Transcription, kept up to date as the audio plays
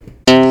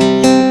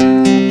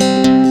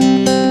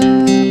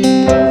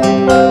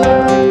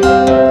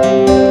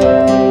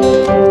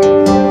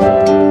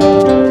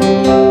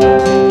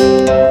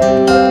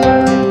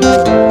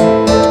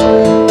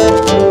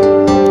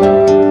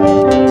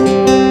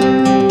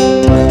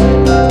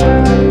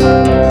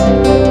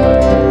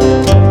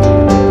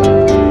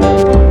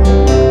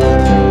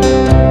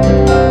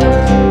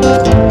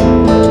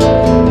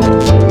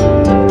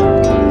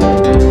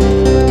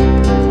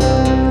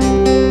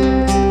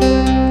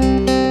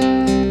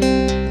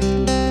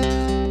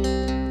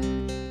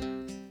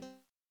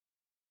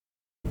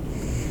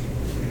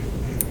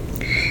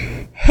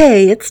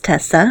Hey, it's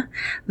Tessa.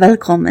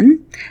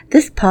 Välkommen.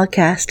 This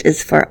podcast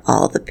is for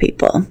all the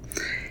people.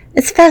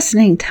 It's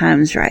fascinating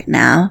times right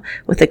now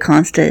with the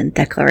constant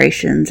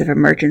declarations of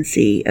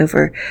emergency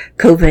over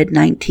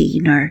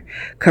COVID-19 or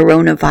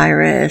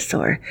coronavirus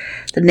or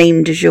the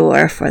name du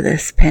jour for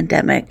this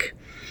pandemic.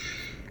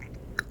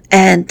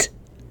 And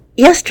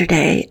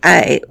yesterday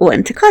I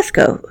went to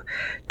Costco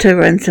to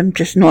run some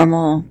just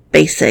normal,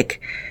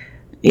 basic,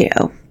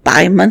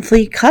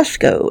 bi-monthly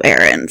Costco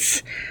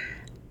errands.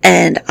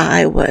 And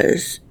I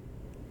was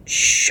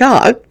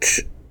shocked,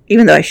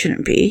 even though I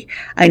shouldn't be.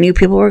 I knew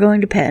people were going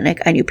to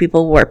panic. I knew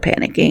people were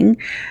panicking.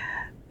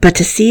 But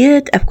to see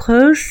it up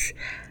close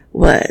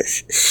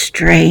was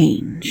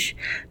strange.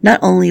 Not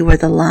only were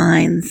the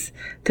lines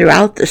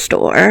throughout the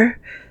store,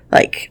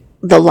 like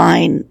the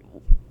line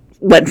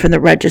went from the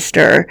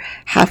register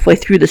halfway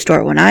through the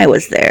store when I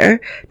was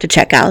there to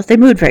check out. They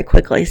moved very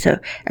quickly, so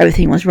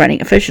everything was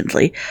running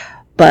efficiently.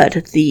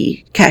 But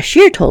the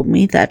cashier told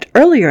me that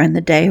earlier in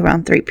the day,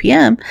 around 3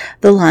 p.m.,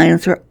 the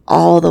lines were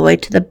all the way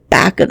to the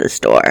back of the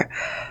store.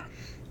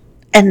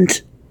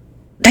 And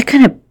that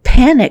kind of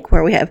panic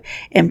where we have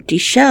empty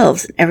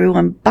shelves and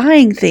everyone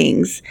buying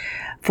things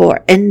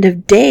for end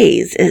of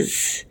days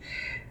it's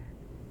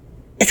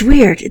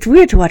weird. It's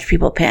weird to watch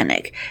people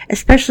panic,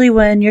 especially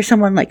when you're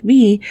someone like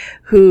me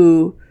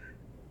who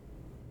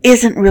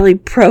isn't really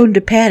prone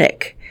to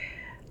panic.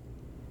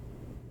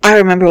 I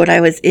remember when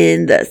I was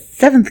in the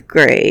 7th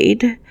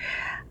grade,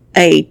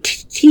 a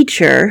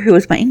teacher, who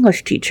was my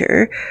English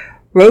teacher,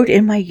 wrote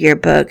in my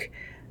yearbook,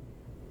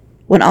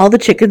 "When all the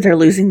chickens are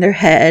losing their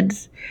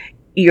heads,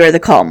 you're the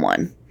calm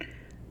one."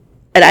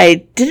 And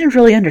I didn't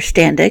really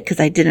understand it because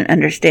I didn't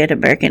understand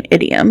American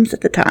idioms at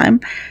the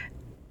time.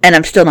 And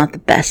I'm still not the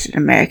best at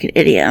American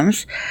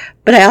idioms.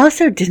 But I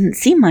also didn't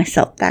see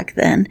myself back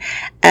then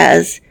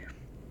as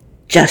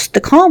just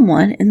the calm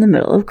one in the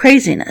middle of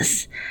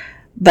craziness.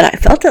 But I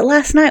felt it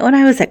last night when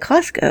I was at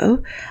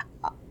Costco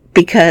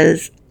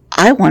because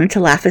I wanted to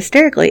laugh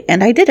hysterically,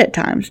 and I did at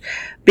times,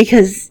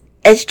 because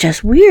it's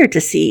just weird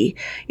to see,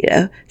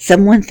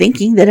 someone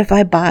thinking that if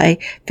I buy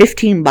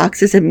 15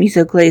 boxes of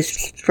miso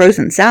glazed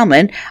frozen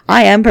salmon,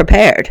 I am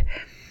prepared.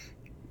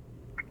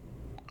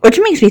 Which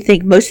makes me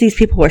think most of these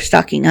people who are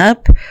stocking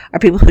up are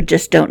people who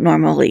just don't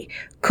normally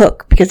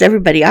cook, because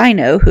everybody I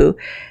know who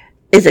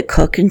is a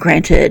cook, and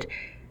granted,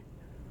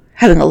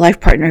 having a life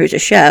partner who's a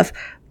chef,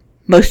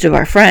 most of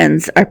our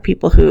friends are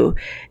people who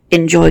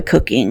enjoy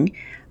cooking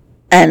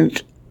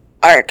and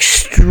are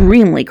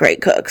extremely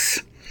great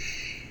cooks.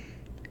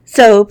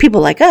 So people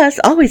like us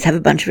always have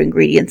a bunch of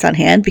ingredients on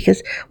hand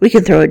because we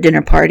can throw a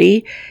dinner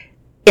party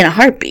in a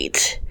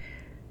heartbeat.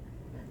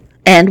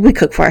 And we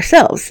cook for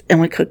ourselves, and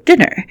we cook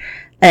dinner.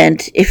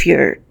 And if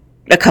you're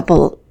a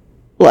couple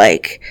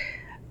like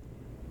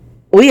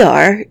we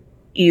are,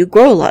 you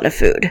grow a lot of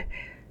food,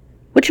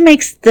 which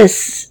makes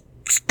this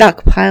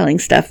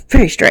stockpiling stuff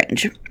very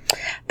strange.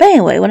 But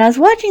anyway, when I was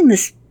watching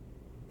this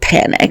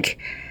panic,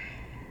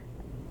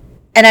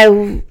 and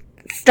I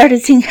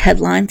started seeing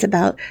headlines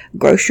about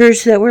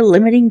grocers that were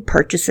limiting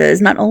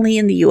purchases, not only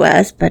in the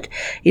US, but,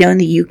 in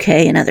the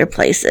UK and other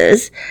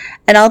places,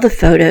 and all the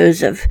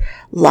photos of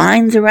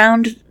lines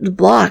around the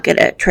block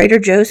at Trader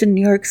Joe's in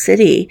New York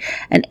City,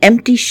 and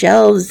empty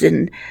shelves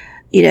in,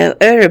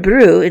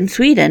 Örebro in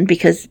Sweden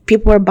because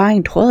people were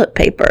buying toilet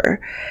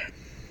paper.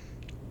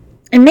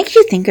 It makes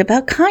you think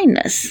about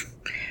kindness.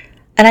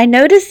 And I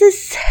noticed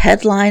this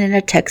headline in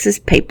a Texas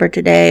paper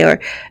today, or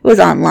it was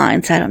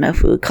online, so I don't know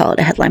if we would call it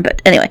a headline.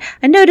 But anyway,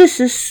 I noticed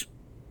this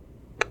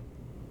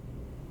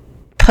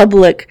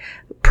public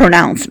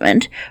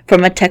pronouncement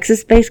from a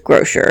Texas-based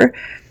grocer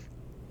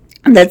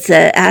that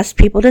asked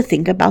people to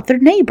think about their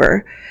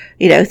neighbor.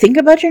 Think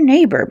about your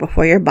neighbor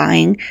before you're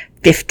buying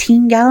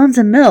 15 gallons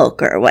of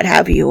milk or what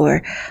have you.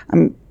 Or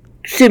I'm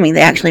assuming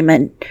they actually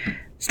meant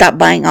stop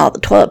buying all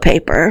the toilet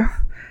paper.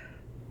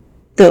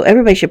 Though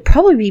everybody should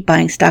probably be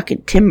buying stock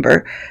in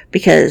timber,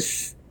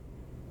 because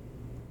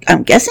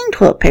I'm guessing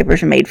toilet paper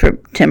is made from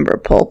timber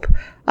pulp.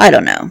 I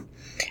don't know.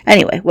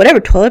 Anyway, whatever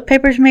toilet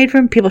paper is made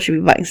from, people should be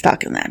buying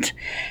stock in that.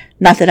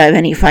 Not that I have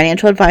any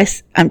financial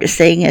advice. I'm just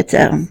saying it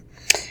to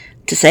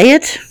say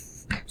it.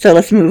 So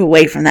let's move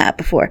away from that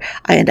before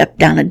I end up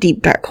down a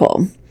deep, dark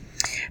hole.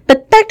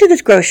 But back to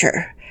this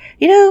grocer.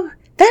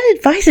 That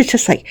advice is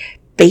just like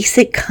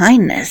basic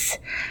kindness.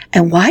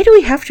 And why do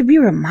we have to be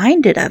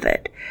reminded of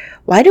it?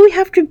 Why do we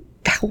have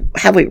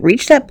we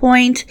reached that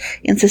point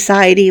in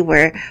society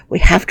where we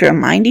have to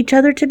remind each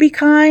other to be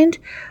kind?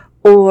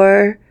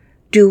 Or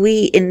do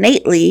we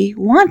innately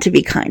want to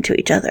be kind to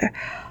each other?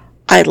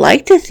 I'd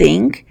like to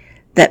think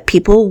that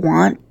people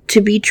want to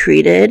be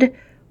treated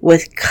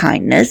with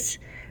kindness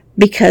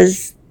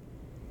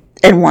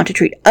and want to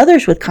treat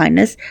others with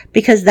kindness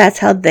because that's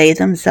how they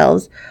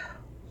themselves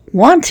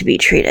want to be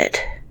treated.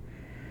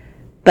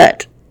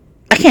 But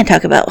I can't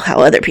talk about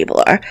how other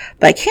people are,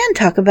 but I can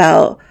talk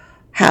about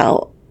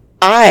how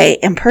I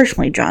am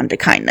personally drawn to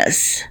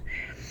kindness.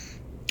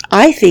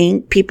 I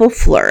think people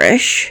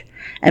flourish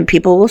and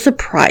people will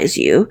surprise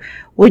you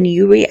when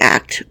you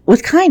react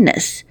with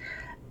kindness.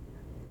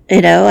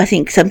 I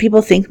think some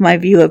people think my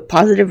view of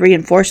positive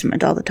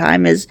reinforcement all the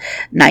time is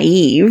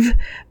naive,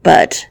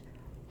 but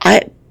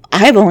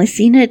I've only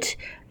seen it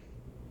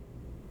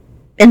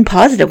in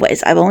positive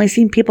ways. I've only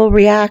seen people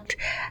react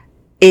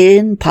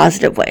in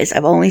positive ways.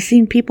 I've only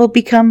seen people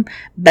become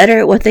better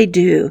at what they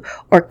do,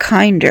 or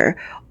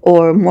kinder,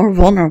 or more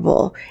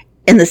vulnerable,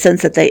 in the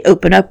sense that they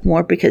open up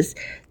more because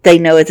they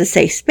know it's a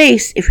safe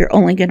space if you're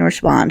only going to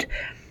respond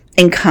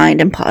in kind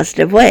and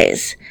positive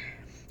ways.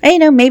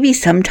 And, maybe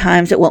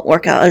sometimes it won't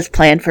work out as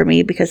planned for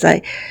me because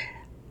I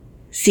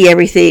see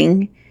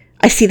everything.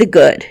 I see the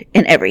good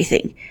in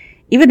everything.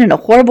 Even in a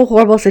horrible,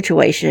 horrible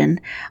situation,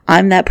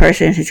 I'm that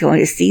person who's going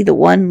to see the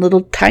one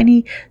little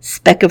tiny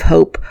speck of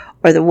hope,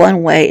 or the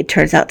one way it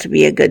turns out to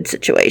be a good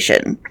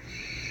situation.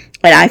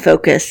 And I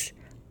focus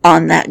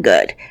on that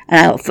good. And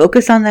I will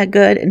focus on that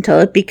good until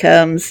it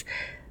becomes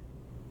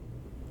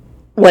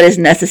what is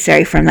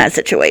necessary from that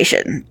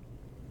situation.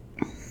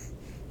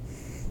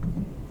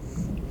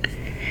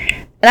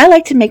 And I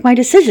like to make my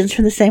decisions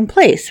from the same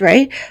place,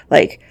 right?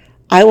 Like,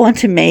 I want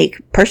to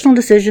make personal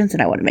decisions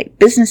and I want to make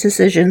business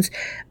decisions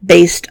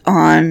based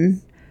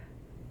on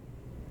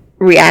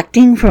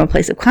reacting from a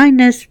place of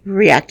kindness,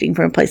 reacting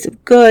from a place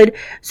of good,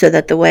 so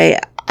that the way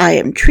I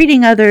am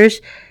treating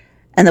others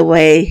and the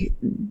way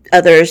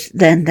others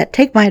then that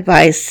take my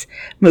advice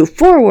move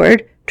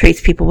forward treats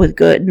people with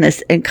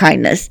goodness and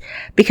kindness.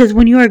 Because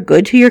when you are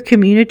good to your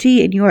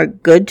community and you are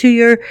good to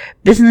your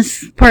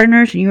business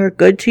partners and you are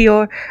good to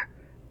your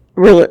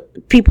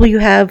people you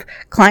have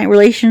client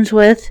relations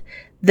with,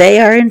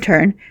 they are in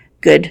turn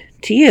good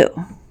to you.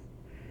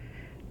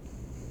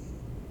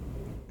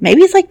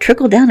 Maybe it's like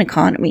trickle-down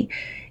economy,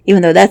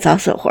 even though that's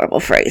also a horrible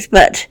phrase.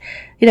 But,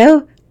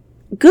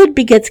 good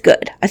begets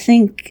good. I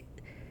think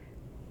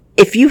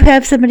if you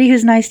have somebody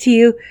who's nice to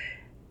you,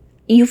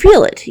 you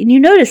feel it and you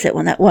notice it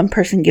when that one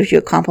person gives you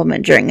a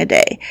compliment during a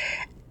day.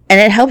 And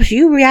it helps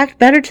you react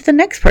better to the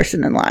next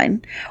person in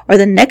line, or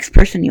the next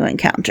person you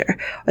encounter,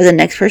 or the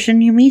next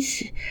person you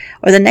meet,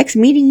 or the next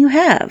meeting you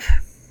have.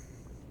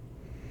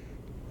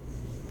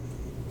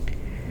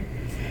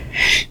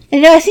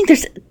 And I think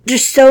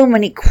there's so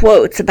many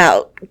quotes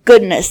about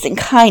goodness and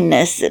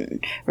kindness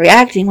and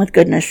reacting with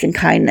goodness and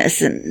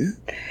kindness. And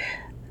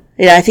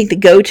I think the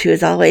go-to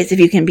is always, if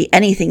you can be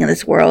anything in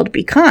this world,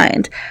 be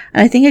kind.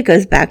 And I think it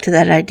goes back to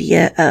that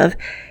idea of,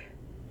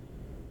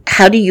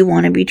 how do you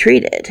want to be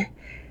treated?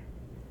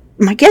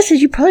 My guess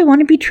is you probably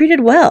want to be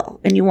treated well,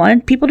 and you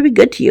want people to be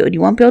good to you, and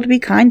you want people to be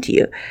kind to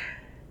you.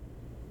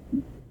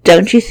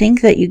 Don't you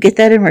think that you get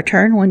that in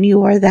return when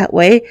you are that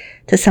way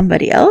to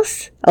somebody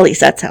else? At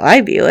least that's how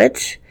I view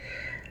it.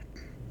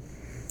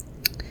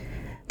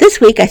 This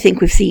week, I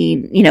think we've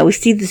seen, we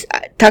see this,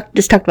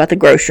 just talked about the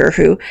grocer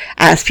who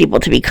asked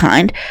people to be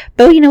kind,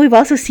 but, we've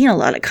also seen a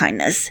lot of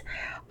kindness.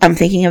 I'm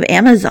thinking of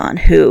Amazon,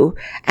 who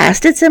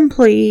asked its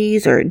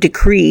employees, or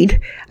decreed,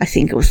 I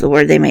think it was the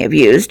word they may have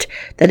used,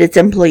 that its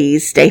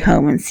employees stay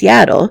home in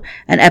Seattle,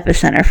 an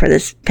epicenter for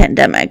this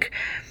pandemic.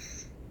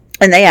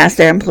 And they asked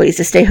their employees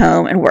to stay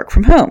home and work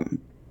from home.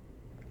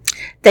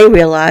 They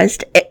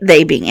realized,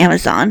 they being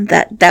Amazon,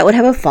 that would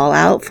have a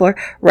fallout for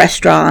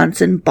restaurants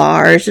and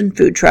bars and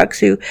food trucks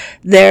who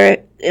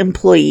their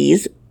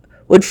employees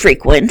would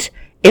frequent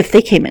if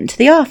they came into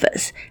the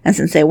office. And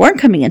since they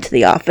weren't coming into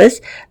the office,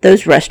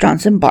 those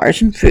restaurants and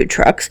bars and food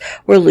trucks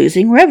were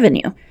losing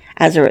revenue.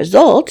 As a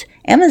result,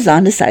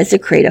 Amazon decides to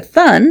create a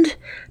fund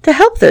to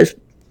help those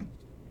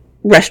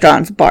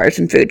restaurants, bars,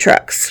 and food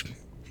trucks.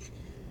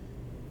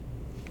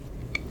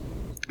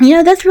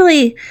 That's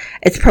really,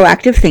 it's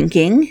proactive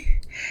thinking,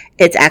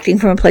 it's acting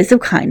from a place of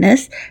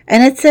kindness,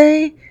 and it's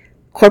a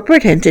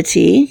corporate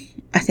entity.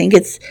 I think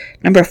it's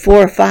number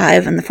 4 or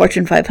 5 in the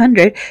Fortune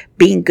 500,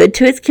 being good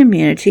to its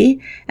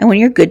community. And when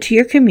you're good to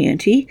your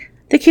community,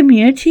 the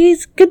community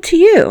is good to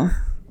you.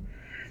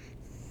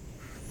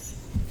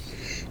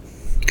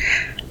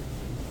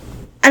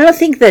 I don't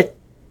think that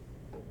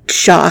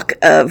shock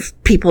of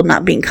people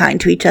not being kind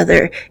to each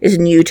other is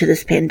new to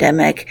this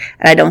pandemic.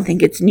 And I don't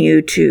think it's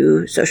new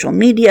to social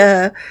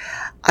media.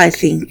 I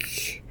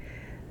think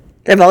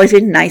there have always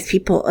been nice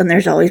people, and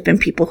there's always been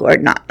people who are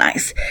not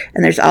nice.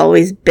 And there's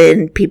always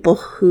been people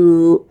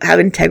who have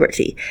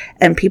integrity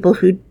and people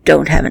who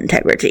don't have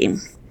integrity.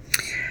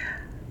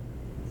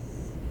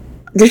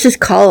 There's this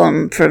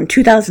column from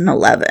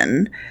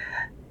 2011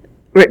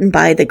 written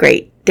by the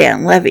great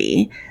Dan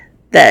Levy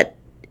that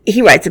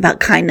he writes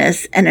about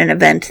kindness and an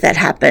event that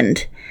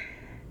happened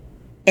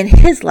in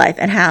his life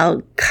and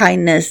how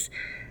kindness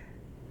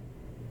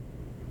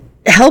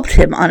helped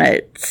him on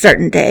a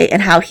certain day,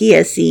 and how he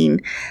has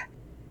seen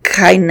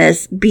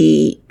kindness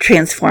be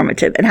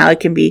transformative, and how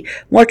it can be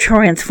more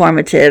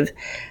transformative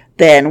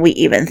than we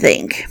even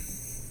think.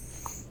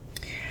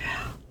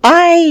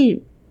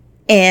 I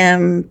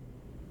am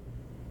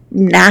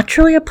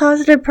naturally a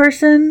positive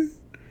person.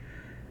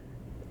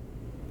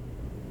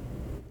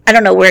 I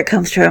don't know where it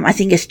comes from. I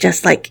think it's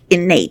just like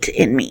innate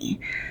in me.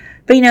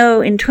 But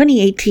in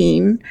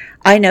 2018,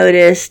 I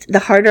noticed the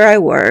harder I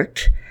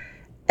worked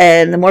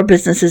and the more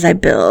businesses I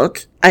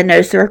built, I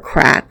noticed there were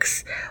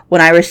cracks when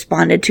I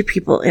responded to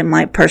people in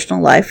my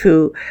personal life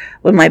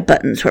when my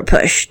buttons were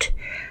pushed.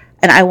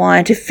 And I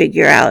wanted to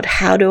figure out,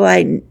 how do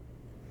I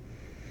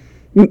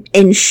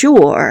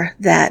ensure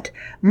that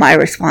my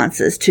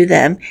responses to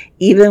them,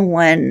 even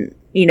when,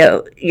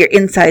 your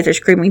insides are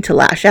screaming to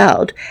lash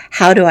out,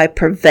 how do I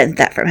prevent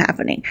that from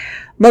happening?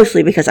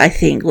 Mostly because I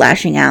think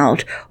lashing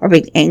out or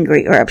being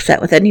angry or upset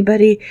with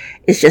anybody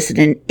is just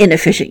an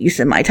inefficient use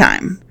of my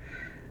time.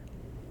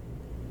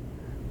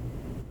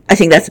 I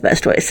think that's the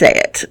best way to say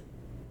it.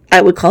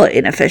 I would call it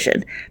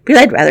inefficient,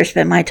 because I'd rather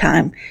spend my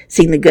time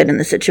seeing the good in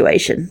the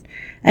situation.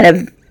 And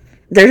if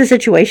there's a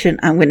situation,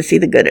 I'm going to see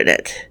the good in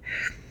it.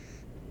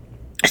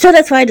 So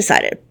that's what I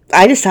decided.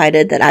 I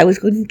decided that I was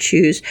going to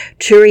choose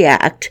to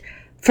react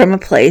from a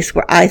place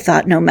where I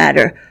thought, no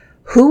matter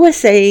who was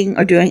saying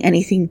or doing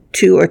anything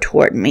to or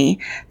toward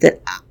me,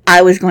 that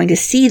I was going to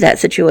see that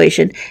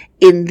situation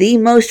in the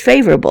most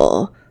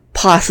favorable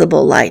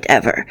possible light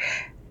ever.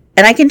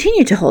 And I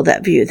continue to hold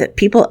that view, that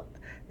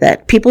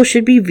people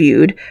should be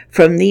viewed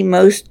from the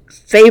most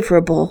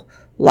favorable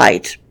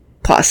light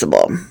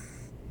possible.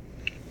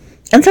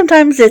 And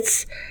sometimes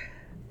it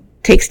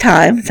takes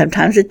time.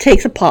 Sometimes it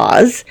takes a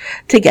pause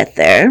to get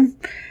there.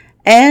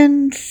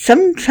 And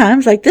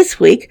sometimes, like this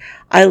week,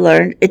 I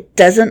learned it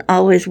doesn't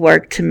always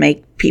work to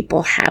make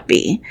people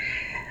happy.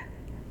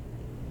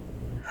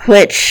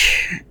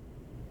 Which,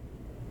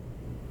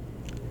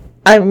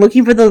 I'm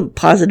looking for the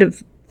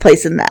positive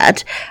place in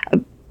that.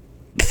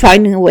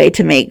 Finding a way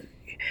to make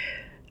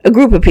a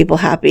group of people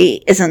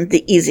happy isn't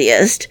the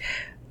easiest.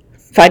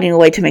 Finding a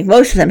way to make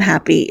most of them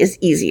happy is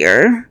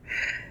easier.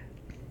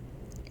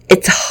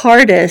 It's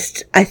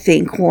hardest, I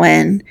think,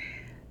 when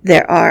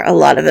there are a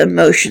lot of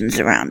emotions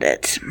around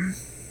it.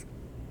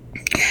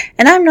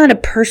 And I'm not a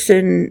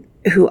person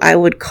who I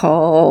would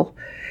call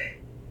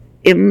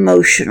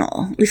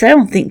emotional. At least I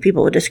don't think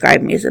people would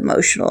describe me as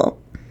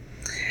emotional.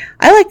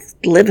 I like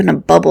to live in a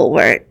bubble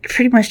where it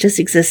pretty much just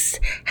exists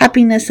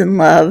happiness and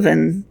love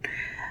and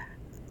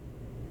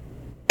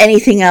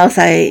anything else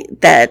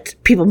that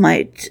people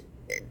might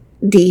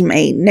deem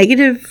a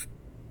negative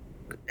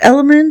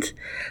element.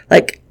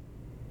 Like,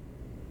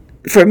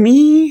 for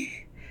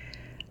me,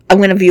 I'm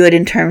going to view it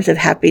in terms of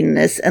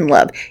happiness and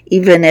love.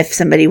 Even if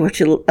somebody were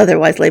to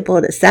otherwise label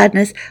it as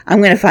sadness, I'm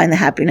going to find the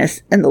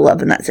happiness and the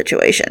love in that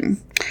situation.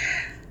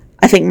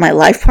 I think my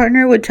life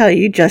partner would tell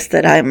you just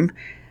that I'm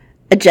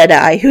a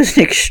Jedi who's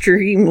an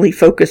extremely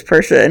focused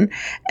person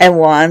and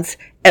wants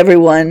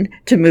everyone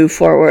to move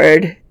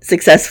forward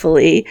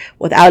successfully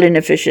without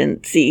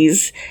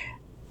inefficiencies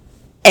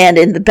and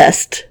in the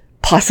best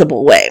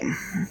possible way.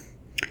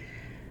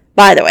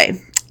 By the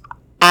way,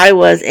 I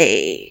was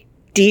a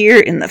deer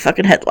in the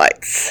fucking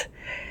headlights.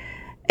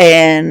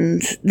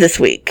 And this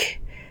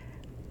week,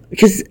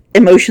 because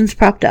emotions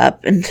popped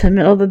up into the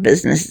middle of a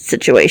business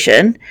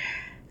situation,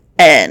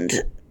 and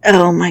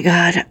oh my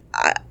God,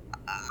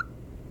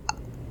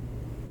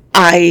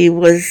 I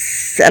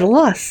was at a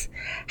loss.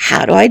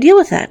 How do I deal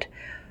with that?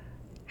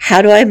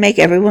 How do I make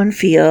everyone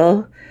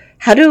feel?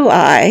 How do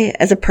I,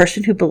 as a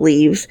person who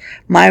believes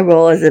my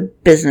role as a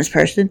business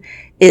person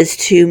is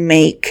to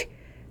make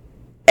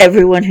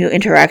everyone who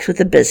interacts with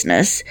the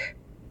business,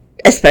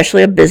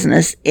 especially a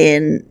business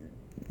in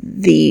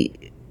the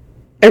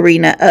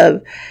arena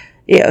of,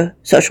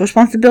 social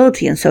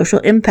responsibility and social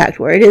impact,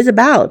 where it is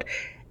about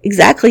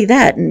exactly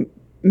that, and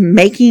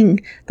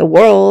making the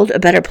world a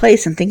better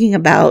place and thinking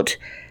about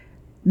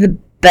the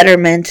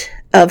betterment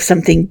of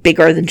something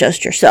bigger than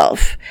just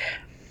yourself.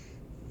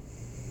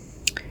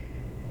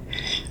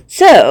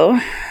 So,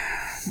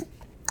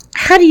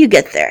 how do you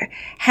get there?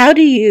 How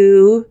do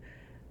you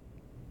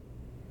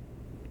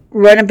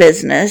run a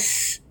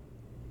business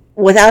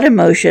without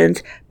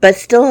emotions, but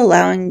still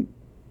allowing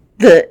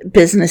the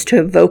business to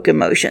evoke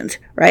emotions,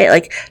 right?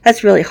 Like,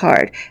 that's really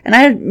hard.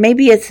 And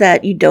maybe it's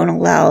that you don't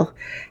allow,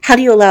 how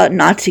do you allow it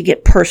not to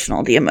get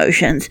personal, the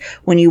emotions,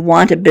 when you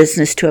want a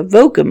business to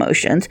evoke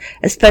emotions,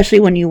 especially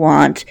when you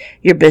want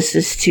your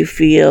business to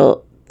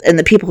feel, and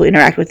the people who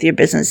interact with your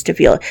business to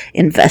feel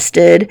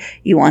invested.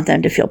 You want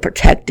them to feel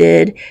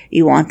protected.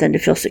 You want them to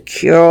feel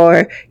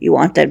secure. You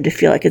want them to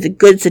feel like it's a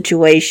good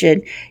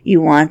situation. You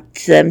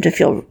want them to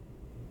feel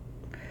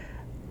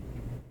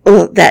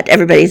that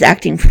everybody's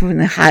acting from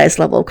the highest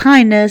level of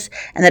kindness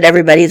and that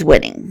everybody's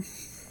winning.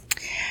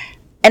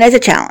 And it's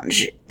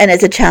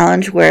a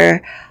challenge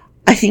where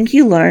I think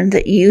you learn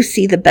that you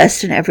see the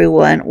best in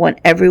everyone when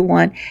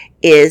everyone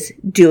is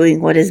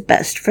doing what is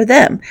best for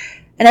them.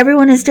 And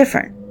everyone is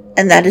different.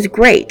 And that is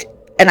great.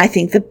 And I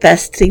think the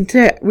best thing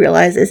to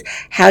realize is,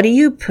 how do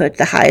you put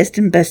the highest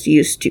and best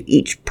use to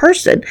each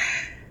person?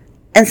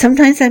 And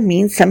sometimes that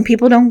means some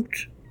people don't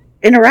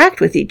interact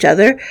with each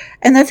other,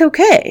 and that's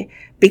okay,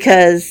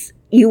 because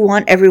you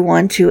want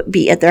everyone to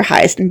be at their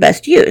highest and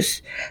best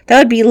use. That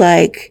would be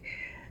like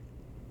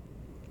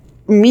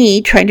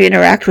me trying to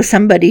interact with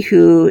somebody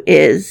who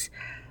is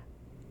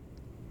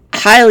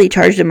highly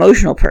charged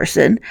emotional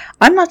person.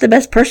 I'm not the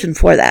best person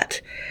for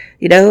that.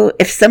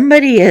 If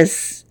somebody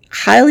is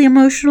highly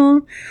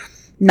emotional,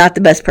 not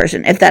the best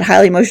person. If that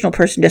highly emotional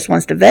person just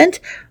wants to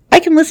vent, I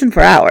can listen for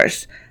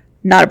hours.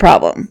 Not a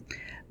problem.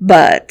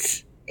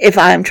 But if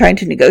I'm trying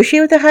to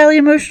negotiate with a highly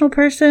emotional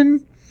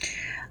person,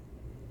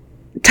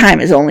 time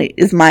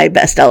is my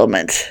best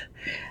element,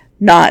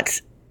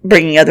 not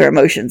bringing other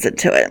emotions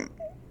into it.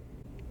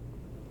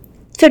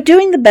 So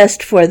doing the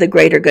best for the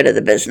greater good of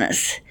the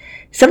business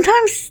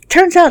sometimes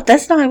turns out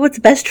that's not what's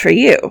best for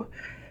you,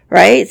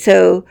 right?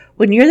 So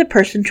when you're the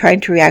person trying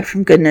to react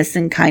from goodness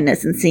and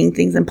kindness and seeing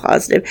things in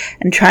positive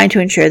and trying to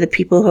ensure that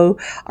people who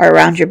are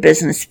around your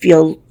business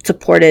feel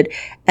supported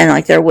and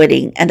like they're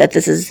winning and that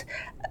this is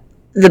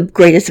the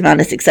greatest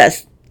amount of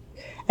success,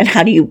 and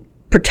how do you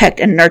protect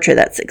and nurture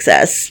that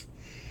success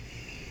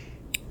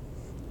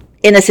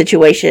in a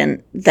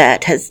situation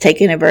that has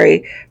taken a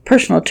very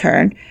personal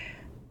turn,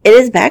 it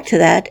is back to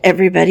that.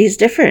 Everybody's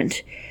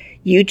different.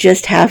 You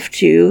just have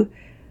to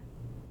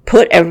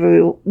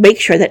make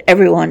sure that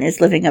everyone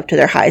is living up to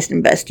their highest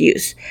and best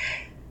use.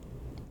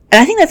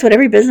 And I think that's what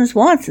every business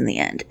wants in the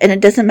end. And it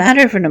doesn't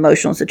matter if an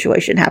emotional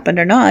situation happened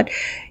or not.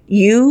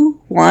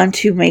 You want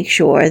to make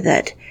sure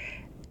that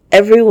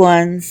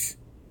everyone's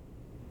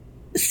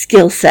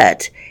skill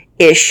set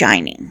is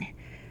shining.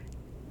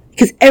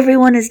 Because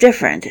everyone is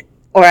different.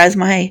 Or as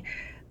my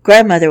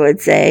grandmother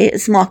would say,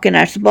 smaken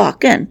är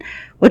smaken,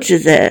 which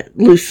is a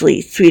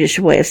loosely Swedish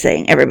way of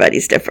saying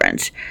everybody's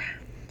different.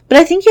 But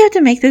I think you have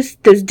to make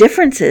those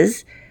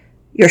differences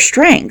your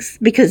strengths,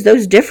 because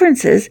those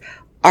differences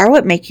are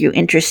what make you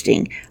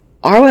interesting,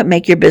 are what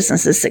make your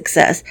business a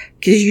success,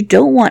 because you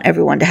don't want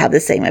everyone to have the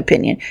same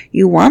opinion.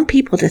 You want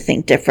people to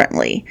think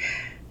differently.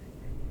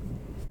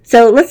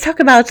 So let's talk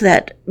about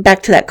that,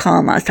 back to that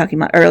column I was talking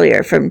about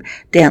earlier from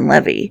Dan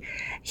Levy.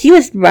 He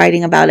was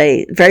writing about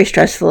a very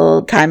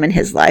stressful time in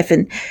his life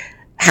and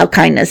how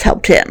kindness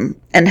helped him,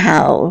 and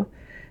how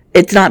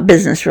it's not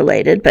business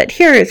related, but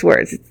here are his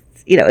words.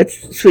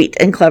 It's sweet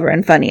and clever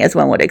and funny as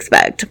one would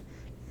expect.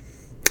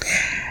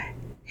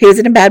 He was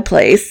in a bad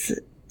place.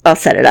 I'll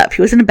set it up.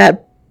 He was in a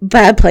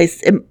bad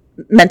place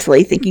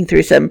mentally, thinking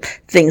through some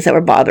things that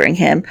were bothering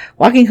him,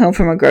 walking home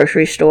from a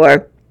grocery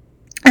store.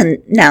 And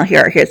now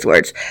here are his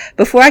words.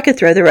 Before I could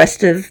throw the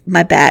rest of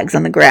my bags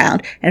on the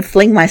ground and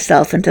fling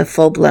myself into a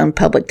full-blown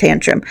public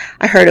tantrum,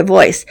 I heard a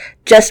voice.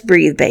 Just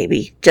breathe,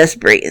 baby. Just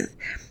breathe.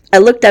 I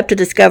looked up to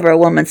discover a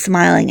woman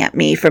smiling at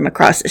me from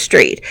across the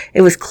street.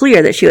 It was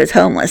clear that she was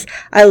homeless.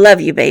 I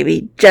love you,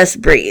 baby. Just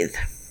breathe.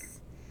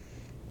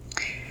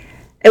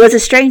 It was a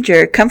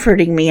stranger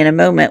comforting me in a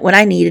moment when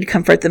I needed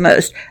comfort the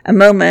most, a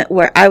moment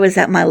where I was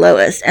at my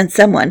lowest, and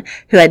someone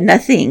who had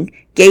nothing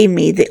gave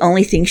me the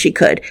only thing she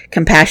could,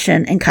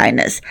 compassion and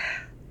kindness.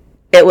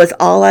 It was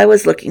all I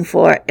was looking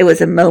for. It was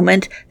a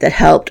moment that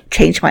helped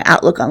change my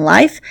outlook on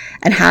life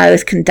and how I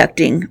was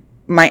conducting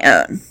my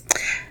own.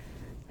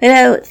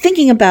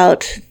 Thinking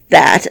about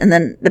that and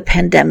then the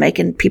pandemic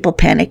and people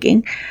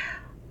panicking,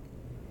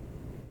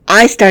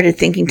 I started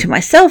thinking to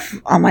myself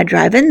on my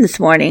drive in this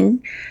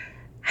morning,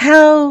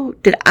 how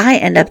did I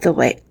end up the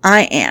way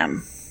I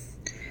am?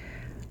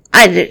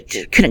 I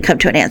couldn't come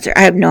to an answer.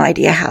 I have no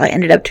idea how I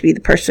ended up to be the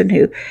person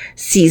who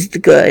sees the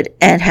good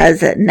and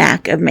has a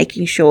knack of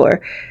making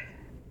sure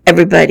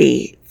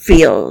everybody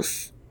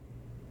feels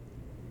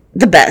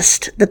the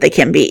best that they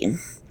can be.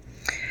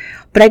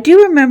 But I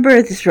do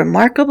remember this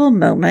remarkable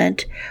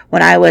moment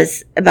when I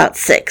was about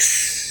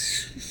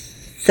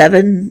 6,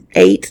 7,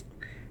 8,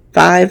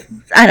 5,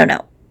 I don't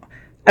know.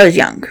 I was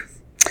young.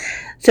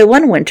 So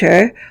one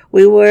winter,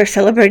 we were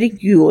celebrating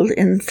Jul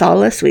in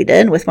Sala,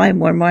 Sweden, with my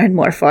mormor and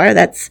morfar.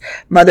 That's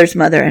mother's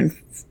mother and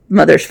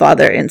mother's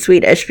father in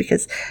Swedish,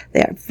 because they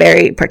are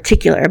very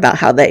particular about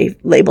how they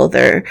label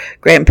their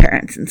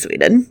grandparents in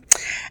Sweden.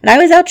 And I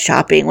was out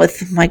shopping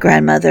with my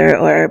grandmother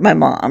or my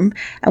mom,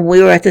 and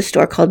we were at this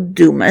store called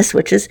Dumas,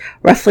 which is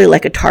roughly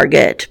like a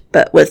Target,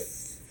 but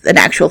with an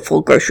actual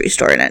full grocery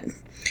store in it.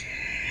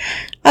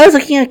 I was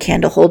looking at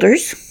candle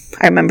holders.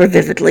 I remember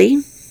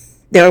vividly.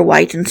 They were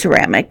white and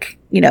ceramic,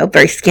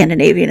 very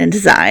Scandinavian in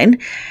design,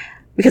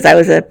 because I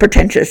was a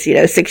pretentious,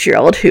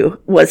 6-year-old who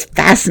was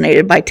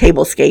fascinated by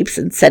tablescapes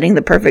and setting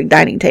the perfect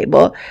dining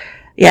table.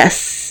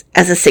 Yes,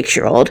 as a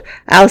 6-year-old.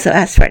 I also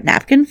asked for a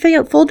napkin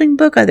folding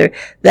book, either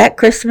that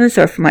Christmas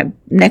or for my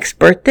next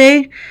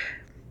birthday.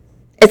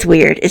 It's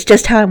weird. It's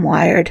just how I'm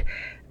wired.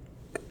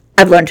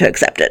 I've learned to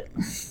accept it.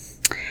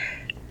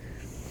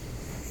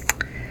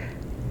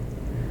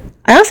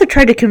 I also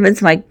tried to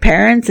convince my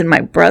parents and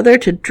my brother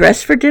to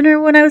dress for dinner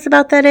when I was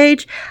about that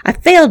age. I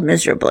failed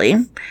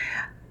miserably.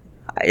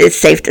 It's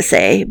safe to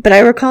say, but I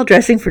recall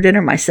dressing for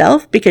dinner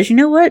myself because you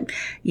know what?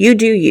 You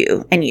do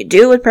you, and you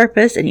do it with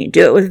purpose, and you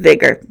do it with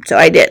vigor. So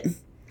I did.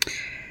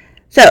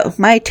 So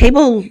my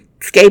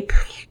tablescape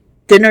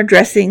dinner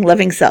dressing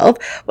loving self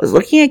was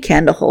looking at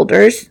candle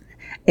holders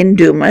in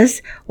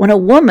Dumas when a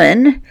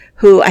woman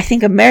who I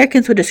think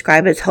Americans would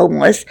describe as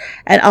homeless,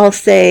 and I'll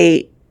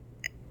say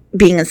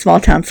being in small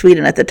town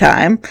Sweden at the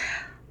time,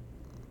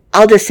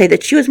 I'll just say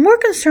that she was more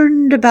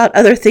concerned about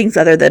other things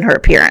other than her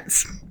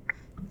appearance.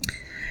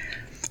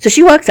 So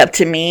she walks up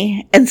to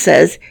me and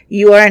says,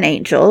 "You are an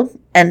angel,"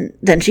 and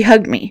then she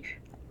hugged me.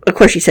 of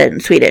course she said it in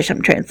Swedish,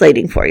 I'm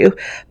translating for you,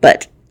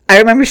 but I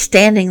remember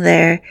standing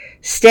there,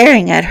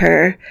 staring at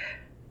her,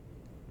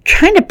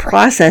 trying to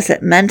process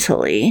it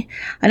mentally.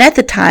 And at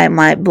the time,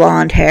 my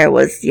blonde hair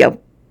was,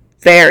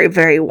 very,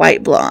 very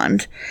white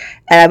blonde.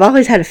 And I've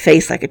always had a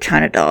face like a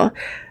China doll.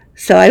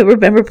 So I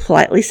remember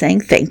politely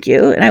saying thank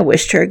you, and I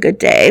wished her a good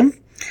day.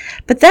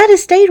 But that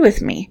has stayed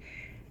with me.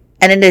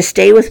 And it has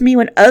stayed with me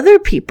when other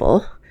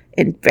people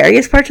in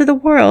various parts of the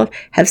world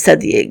have said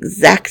the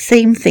exact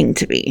same thing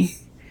to me.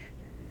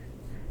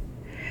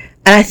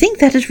 And I think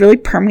that has really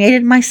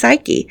permeated my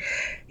psyche.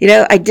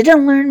 I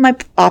didn't learn my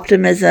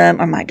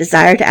optimism or my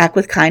desire to act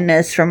with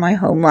kindness from my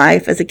home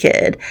life as a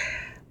kid,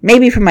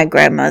 maybe from my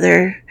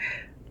grandmother.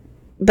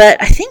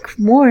 But I think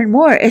more and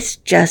more it's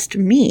just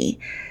me.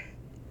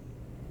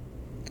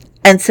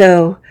 And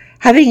so,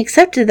 having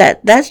accepted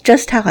that that's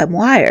just how I'm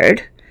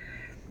wired,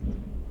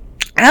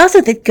 I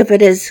also think of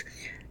it as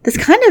that's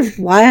kind of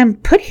why I'm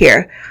put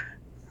here.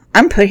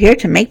 I'm put here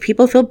to make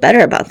people feel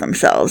better about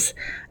themselves,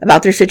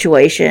 about their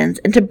situations,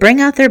 and to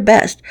bring out their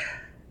best.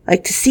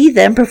 Like to see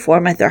them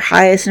perform at their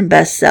highest and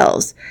best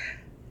selves.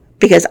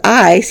 Because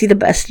I see the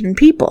best in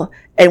people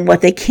and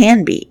what they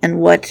can be and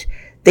what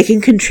they can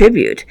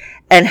contribute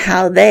and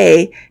how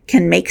they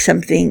can make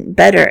something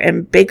better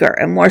and bigger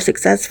and more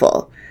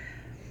successful.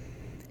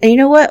 And you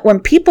know what? When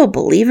people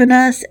believe in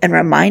us and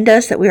remind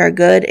us that we are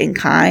good and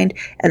kind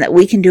and that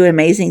we can do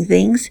amazing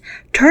things,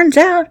 turns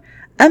out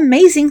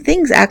amazing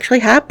things actually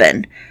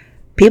happen.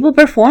 People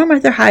perform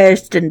at their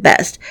highest and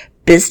best.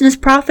 Business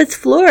profits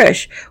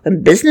flourish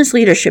when business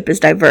leadership is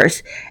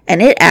diverse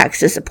and it acts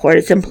to support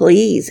its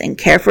employees and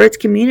care for its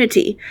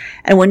community.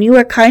 And when you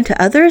are kind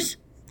to others,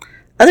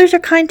 others are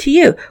kind to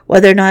you,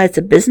 whether or not it's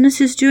a business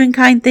who's doing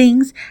kind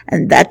things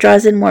and that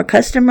draws in more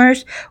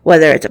customers,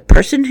 whether it's a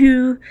person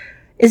who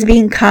is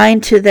being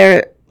kind to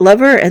their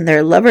lover and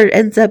their lover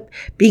ends up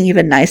being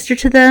even nicer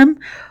to them,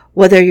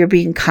 whether you're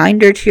being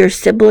kinder to your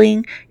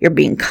sibling, you're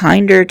being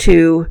kinder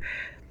to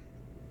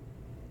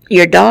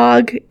your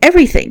dog,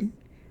 everything.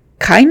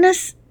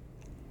 Kindness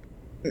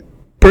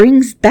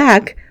brings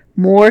back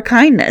more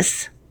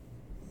kindness.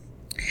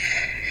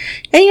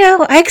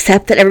 And I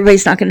accept that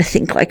everybody's not going to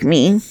think like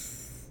me.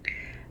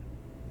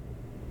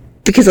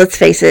 Because let's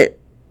face it,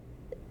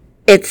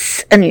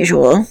 it's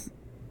unusual.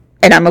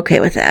 And I'm okay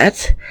with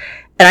that.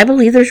 And I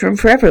believe there's room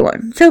for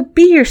everyone. So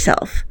be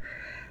yourself.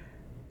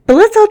 But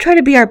let's all try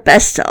to be our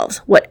best selves.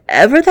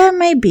 Whatever that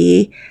may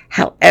be,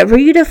 however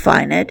you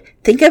define it,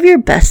 think of your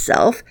best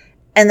self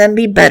and then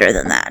be better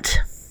than that.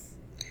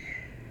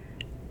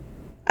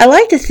 I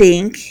like to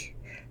think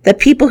that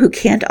people who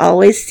can't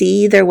always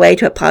see their way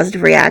to a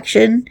positive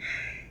reaction,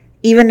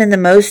 even in the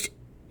most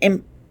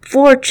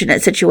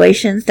unfortunate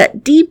situations,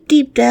 that deep,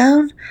 deep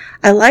down,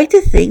 I like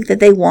to think that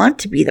they want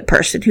to be the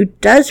person who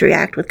does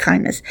react with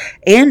kindness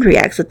and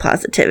reacts with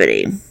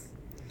positivity.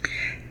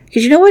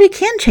 Because you know what? It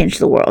can change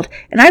the world.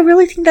 And I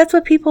really think that's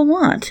what people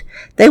want.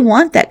 They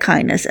want that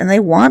kindness and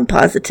they want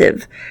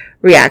positive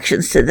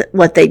reactions to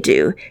what they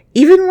do,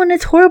 even when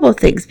it's horrible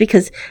things.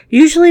 Because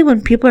usually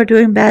when people are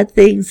doing bad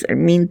things or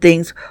mean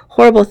things,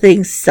 horrible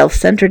things,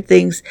 self-centered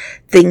things,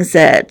 things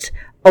that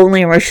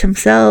only enrich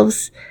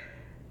themselves,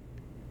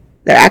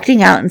 they're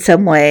acting out in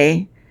some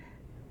way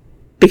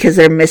because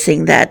they're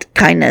missing that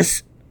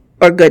kindness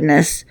or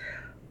goodness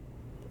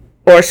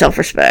or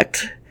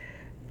self-respect.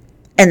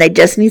 And they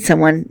just need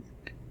someone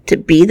to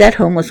be that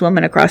homeless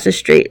woman across the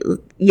street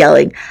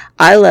yelling,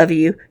 "I love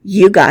you,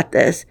 you got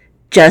this,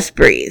 just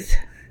breathe."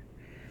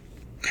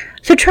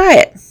 So try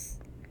it.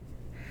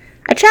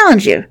 I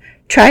challenge you.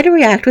 Try to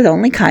react with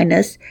only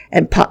kindness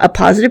and a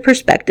positive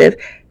perspective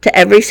to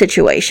every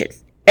situation.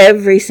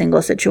 Every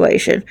single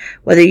situation.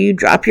 Whether you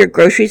drop your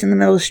groceries in the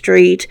middle of the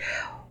street,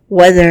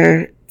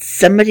 whether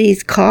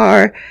somebody's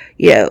car,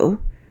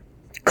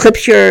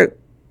 clips your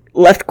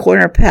left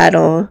corner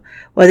paddle,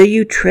 whether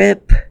you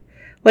trip,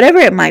 whatever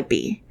it might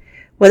be,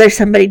 whether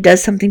somebody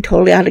does something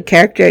totally out of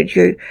character and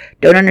you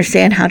don't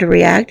understand how to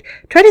react,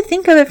 try to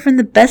think of it from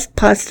the best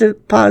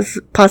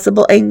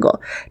possible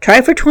angle. Try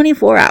it for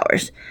 24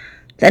 hours,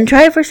 then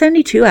try it for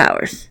 72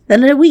 hours,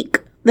 then a week,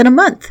 then a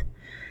month,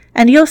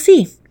 and you'll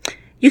see.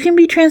 You can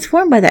be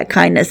transformed by that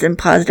kindness and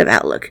positive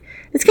outlook.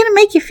 It's going to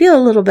make you feel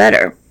a little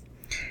better.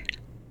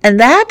 And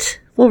that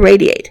will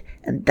radiate.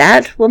 And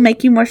that will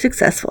make you more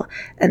successful.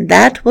 And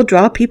that will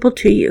draw people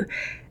to you.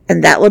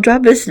 And that will draw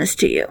business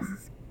to you.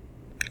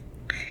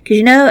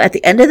 Because at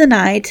the end of the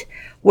night,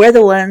 we're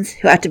the ones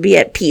who have to be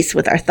at peace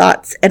with our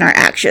thoughts and our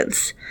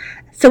actions.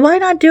 So why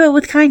not do it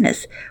with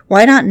kindness?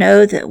 Why not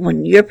know that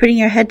when you're putting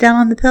your head down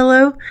on the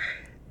pillow,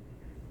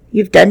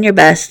 you've done your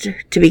best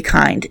to be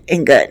kind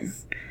and good.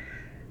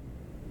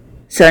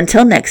 So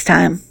until next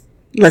time,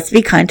 let's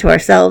be kind to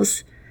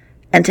ourselves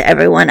and to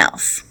everyone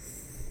else.